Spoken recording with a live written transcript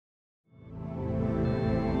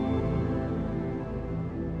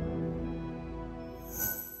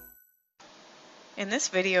In this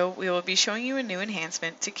video, we will be showing you a new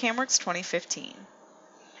enhancement to CAMWorks 2015.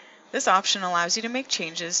 This option allows you to make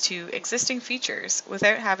changes to existing features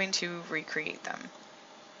without having to recreate them.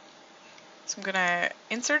 So I'm going to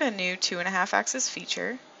insert a new 2.5 axis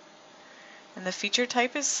feature, and the feature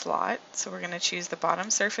type is slot, so we're going to choose the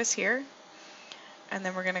bottom surface here, and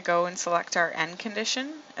then we're going to go and select our end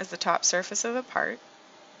condition as the top surface of the part.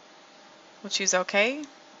 We'll choose OK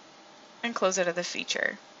and close out of the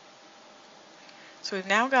feature. So we've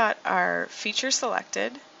now got our feature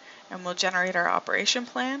selected, and we'll generate our operation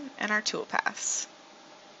plan and our toolpaths.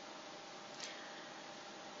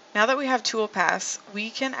 Now that we have toolpaths,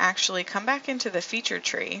 we can actually come back into the feature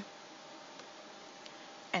tree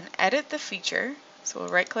and edit the feature. So we'll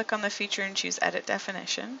right click on the feature and choose Edit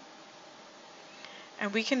Definition.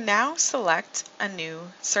 And we can now select a new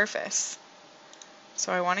surface.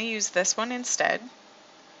 So I want to use this one instead.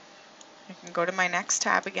 I can go to my next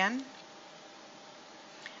tab again.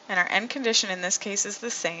 And our end condition in this case is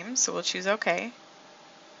the same, so we'll choose OK.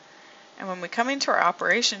 And when we come into our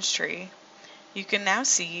operations tree, you can now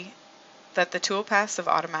see that the toolpaths have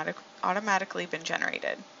automatically been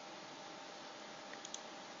generated.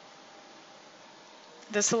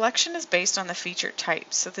 The selection is based on the feature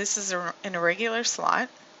type, so this is an irregular slot.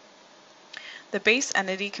 The base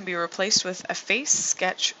entity can be replaced with a face,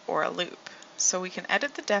 sketch, or a loop. So we can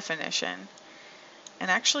edit the definition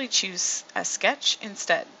and actually choose a sketch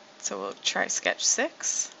instead. So we'll try sketch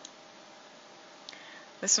 6.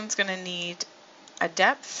 This one's going to need a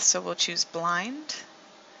depth, so we'll choose blind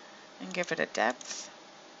and give it a depth.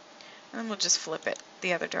 And then we'll just flip it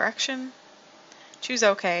the other direction, choose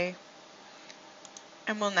OK,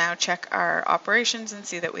 and we'll now check our operations and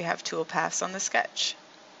see that we have toolpaths on the sketch.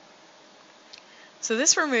 So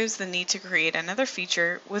this removes the need to create another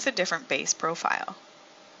feature with a different base profile.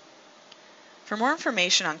 For more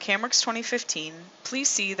information on CAMWorks 2015, please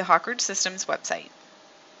see the Hawkridge Systems website.